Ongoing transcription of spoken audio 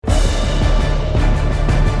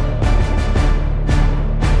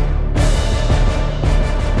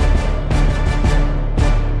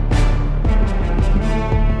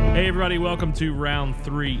everybody. Welcome to round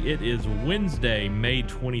 3. It is Wednesday, May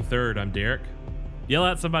 23rd. I'm Derek. Yell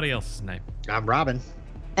out somebody else's name. I'm Robin.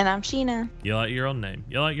 And I'm Sheena. Yell out your own name.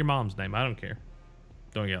 Yell out your mom's name. I don't care.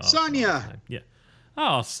 Don't yell out Sonia. mom's name. Yeah.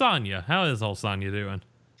 Oh, Sonia. How is old Sonia doing?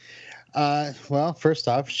 Well, first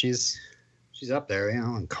off, she's up there,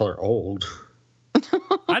 and call her old.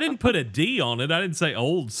 I didn't put a D on it. I didn't say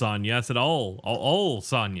old Sonia. I said old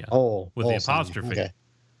Sonia. Old. With the apostrophe. Sonia. Okay.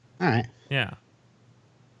 All right. Yeah.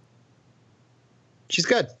 She's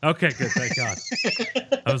good. Okay, good. Thank God.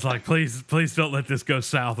 I was like, please don't let this go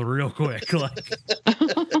south real quick. Like,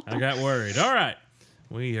 I got worried. All right.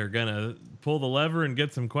 We are going to pull the lever and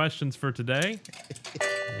get some questions for today.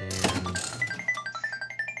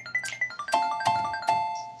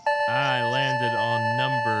 And I landed on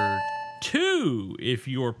number 2. If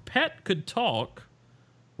your pet could talk,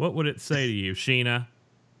 what would it say to you, Sheena?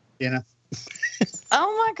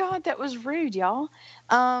 Oh my God, that was rude, y'all.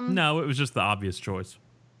 No, it was just the obvious choice.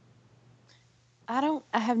 I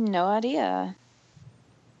have no idea.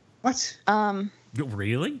 What?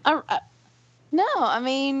 Really? No, I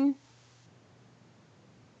mean,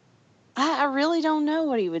 I really don't know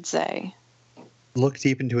what he would say. Look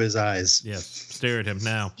deep into his eyes. Yes. Stare at him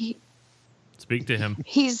now. Speak to him.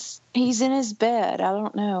 He's in his bed. I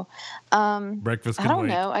don't know. Breakfast can I don't wait.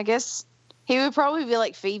 know. I guess he would probably be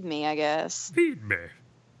like, feed me, I guess. Feed me.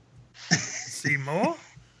 Seymour?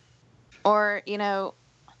 Or,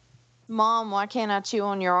 Mom, why can't I chew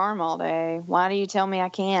on your arm all day? Why do you tell me I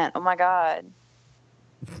can't? Oh my God.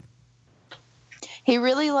 He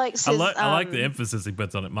really likes his... I like the emphasis he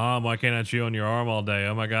puts on it. Mom, why can't I chew on your arm all day?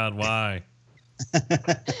 Oh my God, why?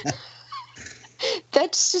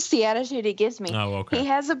 That's just the attitude he gives me. Oh, okay. He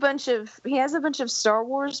has a bunch of Star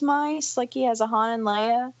Wars mice. Like he has a Han and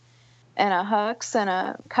Leia and a Hux and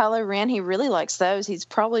a Kylo Ren. He really likes those. He's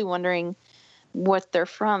probably wondering what they're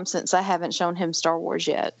from since I haven't shown him Star Wars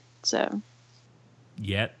yet. So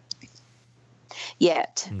Yet?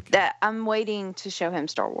 Okay. That I'm waiting to show him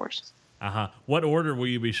Star Wars. What order will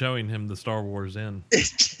you be showing him the Star Wars in?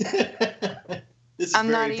 This is I'm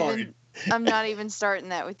very important. I'm not even starting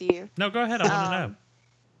that with you. No, go ahead. I want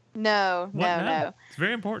to know. No. It's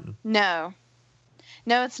very important. No,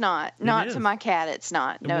 it's not. Not is. to my cat. It's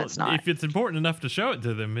not. No, Well, it's not. If it's important enough to show it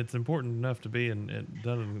to them, it's important enough to be done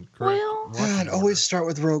in correct. Well- watching God, order. always start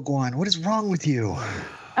with Rogue One. What is wrong with you?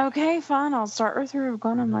 Okay, fine. I'll start with Rogue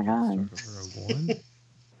One. Oh my God. Start with Rogue One.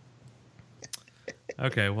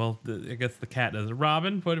 Okay, well, I guess the cat does it.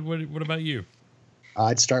 Robin, what about you?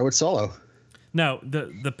 I'd start with Solo. No,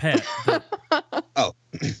 the pet. Oh.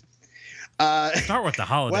 Start with the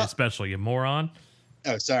holiday special, you moron.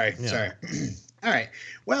 Oh, sorry. Yeah. Sorry. All right.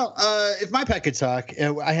 Well, if my pet could talk,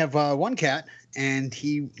 I have one cat, and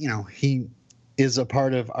he is a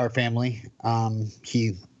part of our family.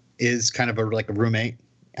 He is kind of like a roommate,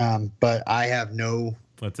 but I have no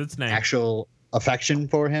What's its name? actual affection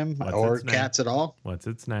for him or its name? cats at all. What's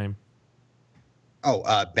its name?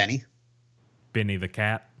 Oh, Benny. Benny the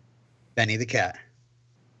cat. Benny the cat.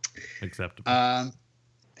 Acceptable.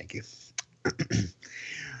 Thank you.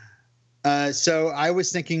 So I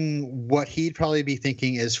was thinking what he'd probably be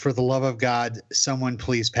thinking is, for the love of God, someone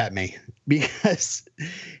please pet me. Because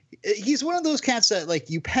he's one of those cats that, like,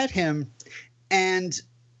 you pet him and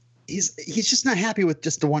he's just not happy with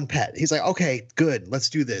just the one pet. He's like, okay, good, let's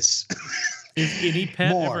do this. Is any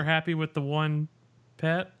pet more. ever happy with the one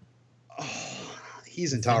pet? Oh,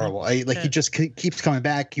 he's intolerable. He just keeps coming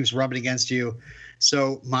back, keeps rubbing against you.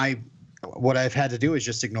 So what I've had to do is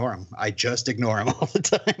just ignore him. I just ignore him all the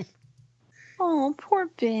time. Oh, poor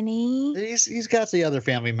Benny. He's got the other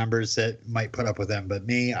family members that might put up with him, but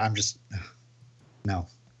me, I'm just no.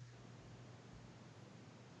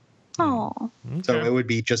 Oh. Okay. So it would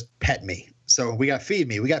be just pet me. So we got feed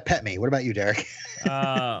me, we got pet me. What about you, Derek?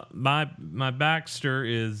 My Baxter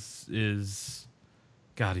is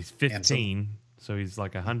God, he's 15, Handsome. so he's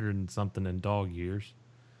like 100 and something in dog years.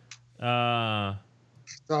 Dogs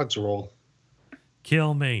roll.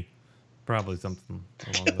 Kill me. Probably something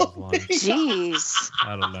along those lines. Jeez.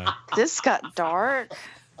 I don't know. This got dark.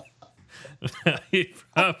 He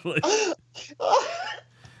probably.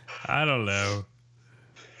 I don't know.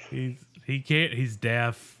 He can't. He's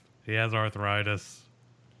deaf. He has arthritis.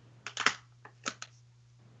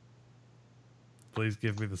 Please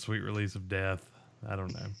give me the sweet release of death. I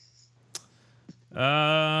don't know.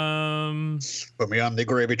 Put me on the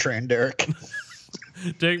gravy train, Derek.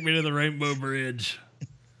 Take me to the Rainbow Bridge.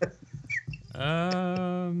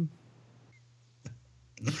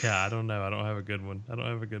 Yeah, I don't know. I don't have a good one.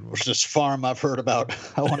 Where's this farm I've heard about?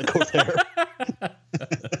 I want to go there.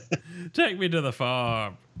 Take me to the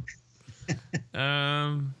farm.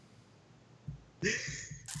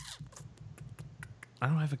 I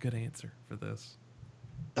don't have a good answer for this.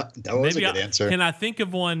 That was a good answer. Can I think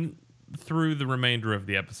of one through the remainder of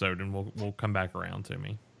the episode, and we'll come back around to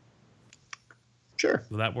me? Sure.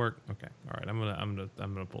 Will that work? Okay. All right. I'm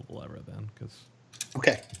gonna pull the lever then, because.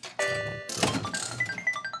 Okay.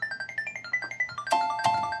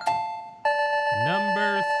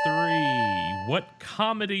 Number 3. What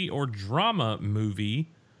comedy or drama movie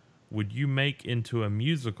would you make into a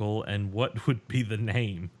musical, and what would be the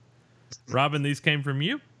name? Robin, these came from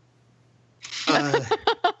you?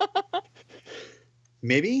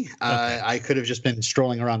 Maybe. Okay. I could have just been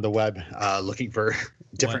strolling around the web looking for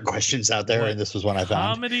different questions out there, and this was one I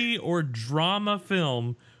found. Comedy or drama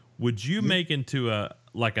film would you make into a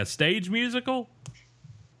stage musical?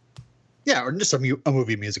 Yeah, or just a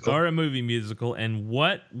movie musical. Or a movie musical, and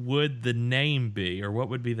what would the name be, or what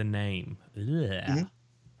would be the name? Mm-hmm.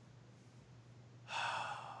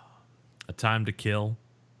 A Time to Kill.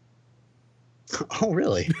 Oh,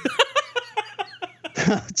 really?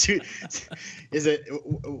 Is it?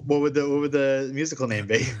 What would the musical name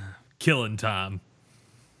be? Killing Time.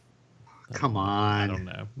 Come on. I don't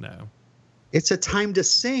know. No. It's A Time to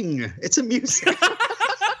Sing. It's a music.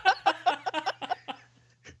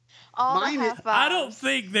 I don't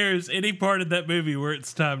think there's any part of that movie where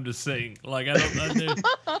it's time to sing. Like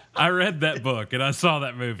I read that book and I saw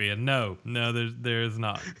that movie, and no, there is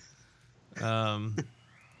not. I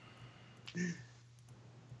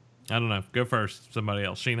don't know. Go first. Somebody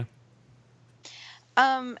else. Sheena.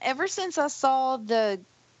 Ever since I saw The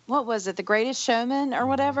Greatest Showman or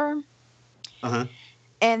whatever. Uh-huh.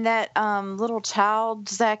 And that little child,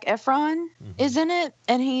 Zac Efron, is in it.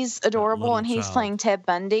 And he's adorable, and he's playing Ted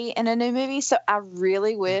Bundy in a new movie. So I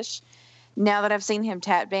really wish, now that I've seen him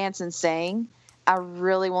tap dance and sing, I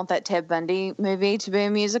really want that Ted Bundy movie to be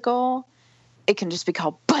a musical. It can just be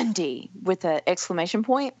called Bundy with an exclamation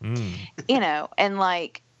point. And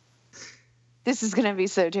like, this is going to be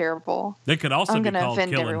so terrible. It could also be called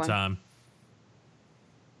Killing everyone. Time.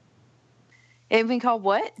 It would be called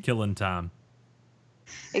what? Killing Time.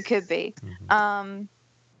 It could be. But,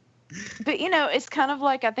 it's kind of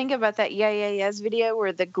like, I think about that Yeah Yeah Yeahs video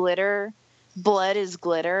where the blood is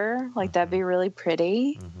glitter. Like, that'd be really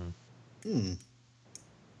pretty.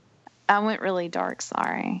 I went really dark,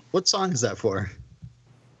 sorry. What song is that for?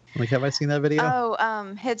 Like, have I seen that video?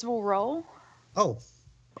 Oh, Heads Will Roll. Oh,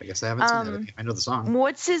 I guess I haven't seen that video. I know the song.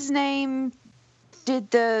 What's his name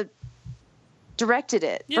directed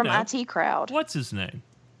it from IT Crowd? What's his name?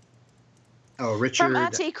 Oh, Richard. From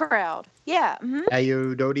IT Crowd. Yeah. Mm-hmm.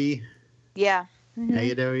 Ayoade. Yeah. Mm-hmm.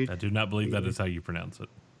 Ayoade. I do not believe that is how you pronounce it.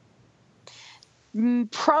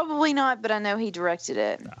 Probably not, but I know he directed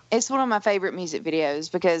it. Yeah. It's one of my favorite music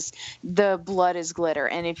videos because the blood is glitter.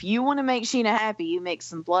 And if you want to make Sheena happy, you make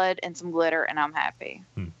some blood and some glitter, and I'm happy.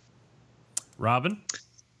 Robin?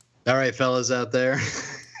 All right, fellas out there.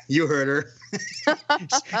 You heard her.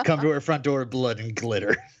 Come to her front door, blood and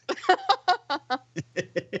glitter.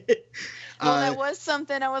 Well, that was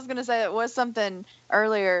something I was going to say. That was something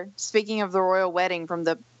earlier. Speaking of the royal wedding from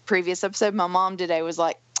the previous episode, my mom today was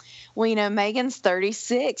like, well, Megan's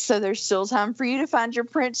 36, so there's still time for you to find your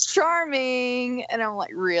Prince Charming. And I'm like,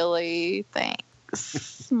 really?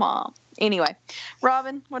 Thanks, Mom. Anyway,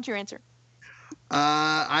 Robin, what's your answer?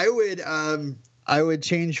 I would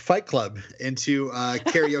change Fight Club into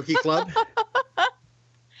Karaoke Club.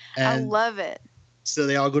 I love it. So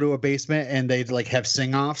they all go to a basement and they have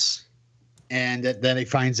sing-offs. And then he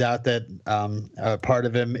finds out that part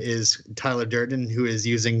of him is Tyler Durden, who is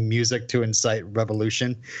using music to incite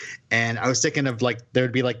revolution. And I was thinking of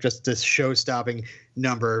there'd be just this show-stopping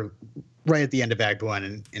number right at the end of Act One,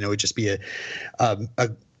 and it would just be a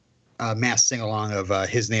mass sing-along of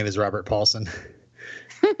His Name is Robert Paulson.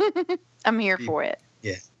 I'm here for it.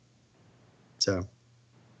 Yeah. So,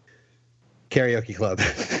 Karaoke Club.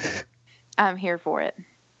 I'm here for it.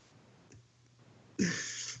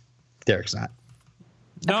 Derek's not.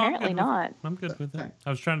 No, apparently not. I'm good with that. I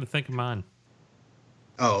was trying to think of mine.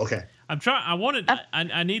 Oh, okay. I'm trying.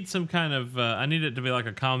 I need some kind of. I need it to be like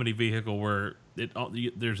a comedy vehicle where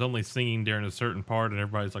there's only singing during a certain part, and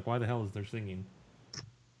everybody's like, "Why the hell is there singing?"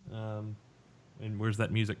 And where's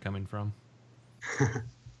that music coming from?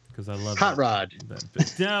 Because I love Hot Rod.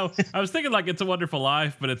 No, I was thinking It's a Wonderful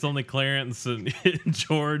Life, but it's only Clarence and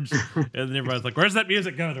George, and then everybody's like, "Where's that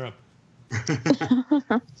music coming from?"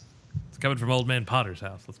 It's coming from Old Man Potter's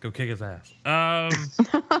house. Let's go kick his ass. I'm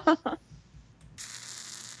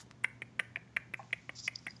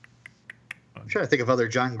trying to think of other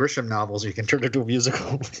John Grisham novels you can turn into a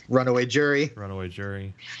musical. Runaway Jury. Runaway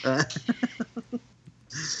Jury.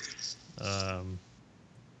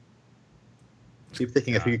 keep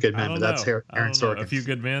thinking A Few Good Men, but that's Aaron Sorkin. A Few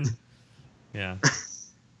Good Men. Yeah.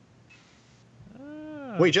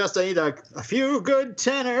 We just need a few good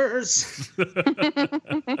tenors.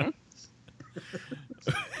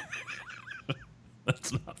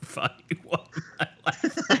 That's not funny. What am I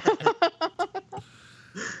laughing?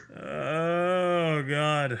 Oh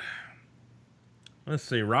God. Let's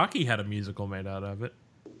see. Rocky had a musical made out of it.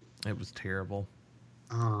 It was terrible.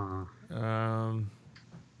 God,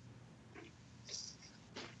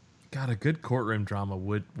 a good courtroom drama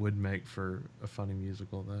would make for a funny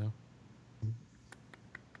musical, though.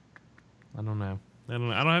 I don't know. I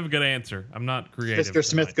don't have a good answer. I'm not creative. Mr.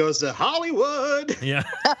 Smith goes to Hollywood. Yeah.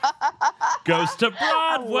 Goes to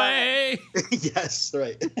Broadway. Yes,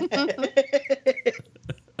 right.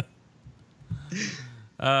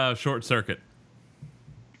 Short Circuit.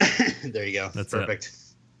 There you go. That's perfect. It.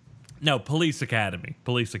 No, Police Academy.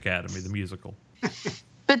 Police Academy, the musical.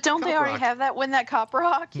 But don't they already have that? Win that Cop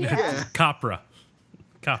Rock? Yeah. Cop Rock.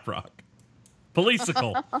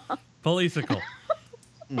 Policeable. Policeable.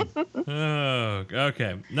 Oh,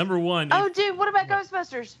 okay. Number one. Oh, dude, what about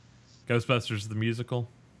Ghostbusters? Ghostbusters, the musical?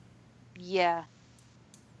 Yeah.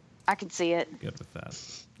 I can see it. Good with that.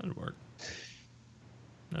 That'd work.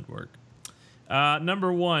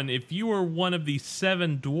 Number one, if you were one of the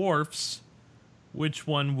 7 dwarfs, which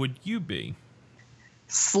one would you be?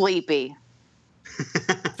 Sleepy.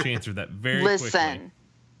 She answered that very Listen, quickly.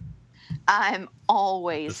 I'm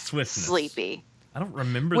always The swiftness. sleepy. I don't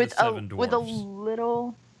remember the 7 dwarfs. With a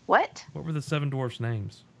little... What? What were the 7 dwarfs'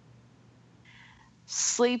 names?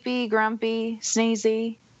 Sleepy, grumpy,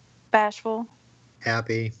 sneezy, bashful.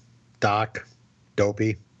 Happy, Doc,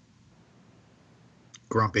 Dopey,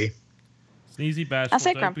 Grumpy. Sneezy, bashful,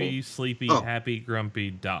 say dopey, grumpy. sleepy, Oh. happy,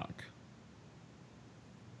 grumpy, Doc.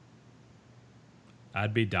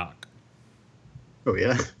 I'd be Doc. Oh,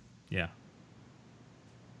 yeah? Yeah.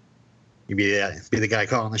 You be the guy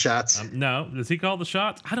calling the shots? No, does he call the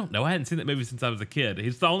shots? I don't know. I hadn't seen that movie since I was a kid.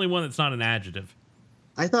 He's the only one that's not an adjective.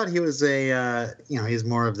 I thought he was he's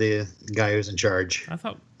more of the guy who's in charge. I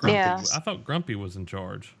thought Grumpy, Yeah. I thought Grumpy was in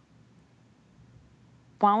charge.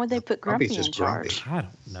 Why would they put Grumpy Grumpy's in just grumpy. charge? I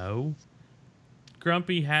don't know.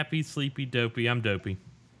 Grumpy, happy, sleepy, dopey. I'm dopey.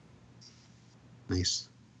 Nice.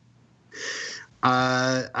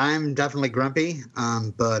 I'm definitely grumpy,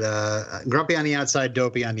 but grumpy on the outside,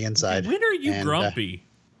 dopey on the inside. When are you And, grumpy?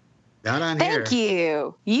 Not on here. Thank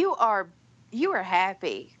you. You are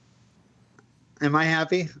happy. Am I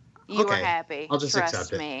happy? You Okay. are happy. I'll just Trust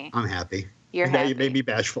accept it. me. I'm happy. You're Now happy. you made me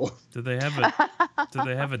bashful. Do they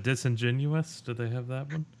have a disingenuous? Do they have that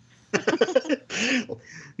one?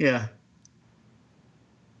 Yeah.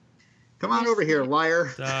 Come on over here,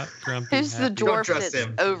 liar. Dot, grumpy, Who's the happy, dwarf trust that's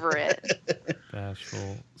him. over it?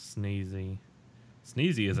 bashful, sneezy.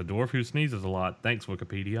 Sneezy is a dwarf who sneezes a lot. Thanks,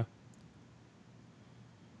 Wikipedia.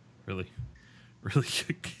 Really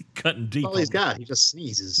cutting deep. All he's on got, he just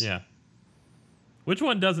sneezes. Yeah. Which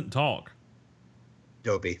one doesn't talk?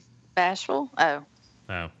 Dopey. Bashful? Oh.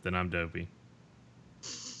 Oh, then I'm dopey.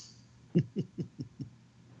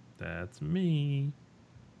 That's me.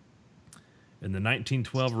 In the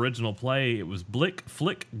 1912 original play, it was Blick,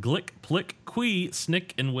 Flick, Glick, Plick, Quee,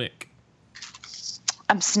 Snick, and Wick.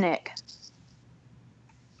 I'm Snick.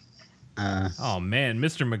 Oh man,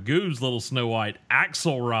 Mr. Magoo's little Snow White,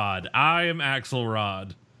 Axelrod. I am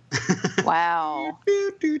Axelrod Wow.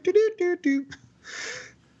 Do, do, do, do, do, do.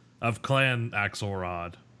 of Clan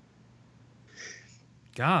Axelrod.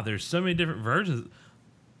 God, there's so many different versions.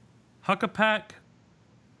 Huckapack.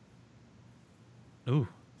 Ooh,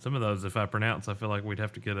 some of those, if I pronounce, I feel like we'd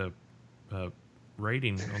have to get a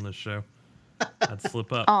rating on this show. I'd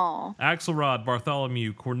slip up. Aw. Axelrod,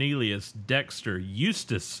 Bartholomew, Cornelius, Dexter,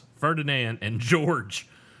 Eustace, Ferdinand, and George.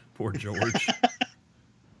 Poor George.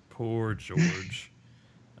 Poor George.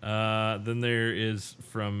 Then there is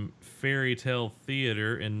from Fairy Tale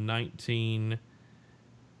Theater in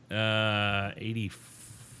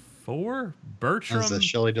 1984. That's the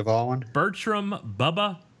Shelley Duvall one. Bertram,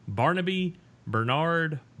 Bubba, Barnaby,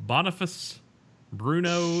 Bernard, Boniface,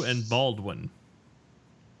 Bruno, and Baldwin.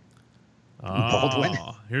 Baldwin?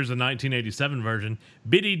 Ah, here's a 1987 version.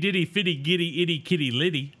 Biddy diddy fitty giddy itty kitty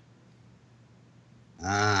liddy.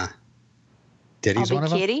 Ah. I'll Diddy's be one of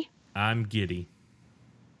them? Kitty. I'm giddy.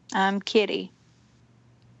 I'm Kitty.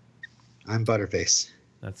 I'm Butterface.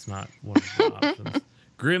 That's not one of the options.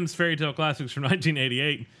 Grimm's Fairy Tale Classics from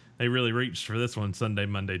 1988. They really reached for this one. Sunday,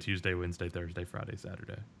 Monday, Tuesday, Wednesday, Thursday, Friday,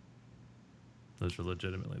 Saturday. Those are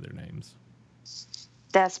legitimately their names.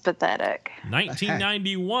 That's pathetic.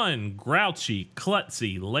 1991, grouchy,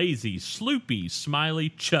 klutzy, lazy, sloopy, smiley,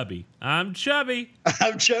 chubby. I'm chubby.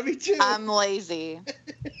 I'm chubby too. I'm lazy.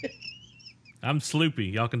 I'm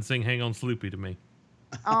sloopy. Y'all can sing Hang On Sloopy to me.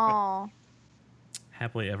 Oh.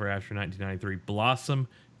 Happily Ever After 1993, Blossom,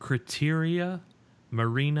 Criteria,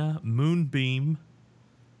 Marina, Moonbeam,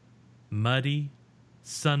 Muddy,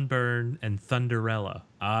 Sunburn, and Thunderella.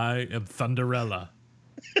 I am Thunderella.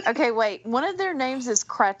 Okay, wait. One of their names is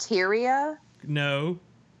Criteria. No,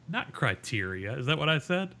 not Criteria. Is that what I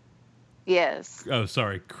said? Yes. Oh,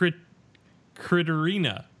 sorry.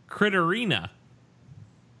 Critterina.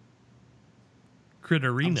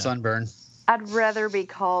 I'm Sunburn. I'd rather be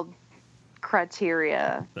called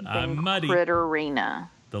Criteria I'm than Muddy. Critterina.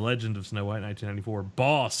 The Legend of Snow White, 1994.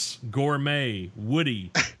 Boss, Gourmet,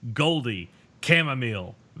 Woody, Goldie,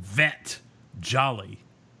 Chamomile, Vet, Jolly.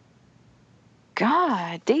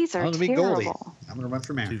 God, these are I'm gonna be Goldie. terrible. I'm gonna run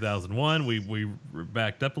for mayor. 2001, we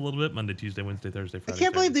backed up a little bit. Monday, Tuesday, Wednesday, Thursday, I Friday.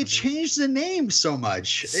 can't believe they Saturday, Sunday. changed the name so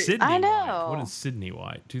much. Sydney I know. White. What is Sydney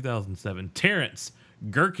White? 2007. Terrence,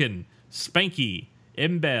 Gherkin, Spanky,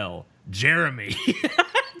 Imbel, Jeremy.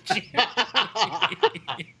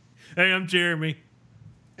 Hey, I'm Jeremy.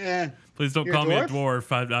 Please don't You're call a me a dwarf?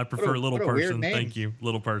 dwarf. I prefer little what a weird person. name. Thank you,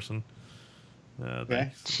 little person.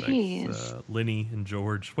 Thanks, Jeez. Lenny and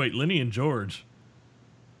George. Wait, Lenny and George.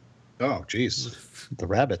 Oh, jeez. The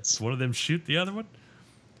rabbits. Does one of them shoot the other one?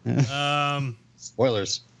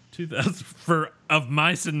 Spoilers. 2000 for Of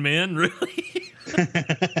Mice and Men, really?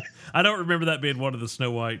 I don't remember that being one of the Snow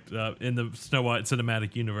White in the Snow White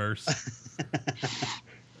cinematic universe.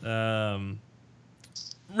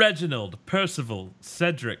 Reginald, Percival,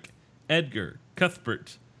 Cedric, Edgar,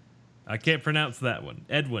 Cuthbert. I can't pronounce that one.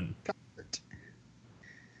 Edwin.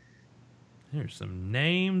 There's some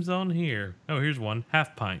names on here. Oh, here's one.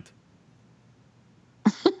 Half Pint.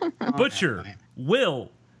 Butcher, Will,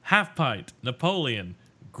 Half Pint, Napoleon,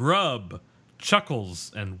 Grub,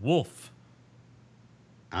 Chuckles, and Wolf.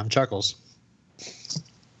 I'm Chuckles.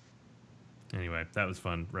 Anyway, that was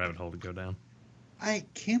fun rabbit hole to go down. I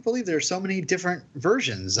can't believe there's so many different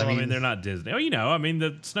versions. Well, I mean, they're not Disney. Oh,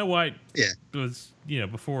 the Snow White Yeah. was,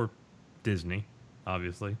 before Disney,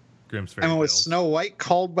 obviously. Grimm's Fairy I mean, was Tales. Snow White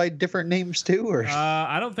called by different names too, or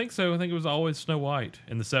I don't think so. I think it was always Snow White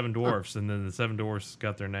and the Seven Dwarfs, and then the Seven Dwarfs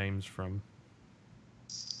got their names from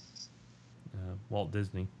Walt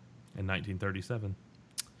Disney in 1937.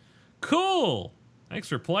 Cool. Thanks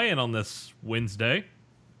for playing on this Wednesday.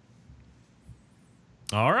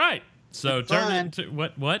 All right. So turn it to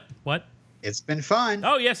what? It's been fun.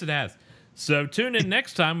 Oh, yes, it has. So tune in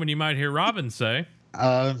next time when you might hear Robin say,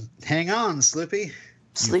 hang on, Slippy.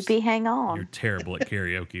 Sleepy, hang on. You're terrible at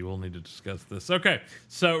karaoke. We'll need to discuss this. Okay,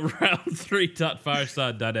 so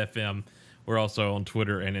round3.fireside.fm. We're also on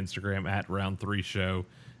Twitter and Instagram at Round3Show.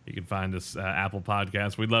 You can find us Apple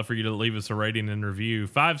Podcasts. We'd love for you to leave us a rating and review.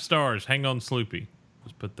 5 stars. Hang on, Sloopy.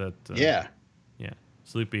 Just put that. Yeah.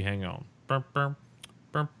 Sloopy, hang on. Burp, burp,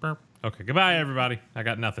 burp, burp. Okay, goodbye, everybody. I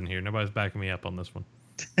got nothing here. Nobody's backing me up on this one.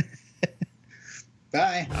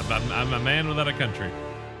 Bye. I'm a man without a country.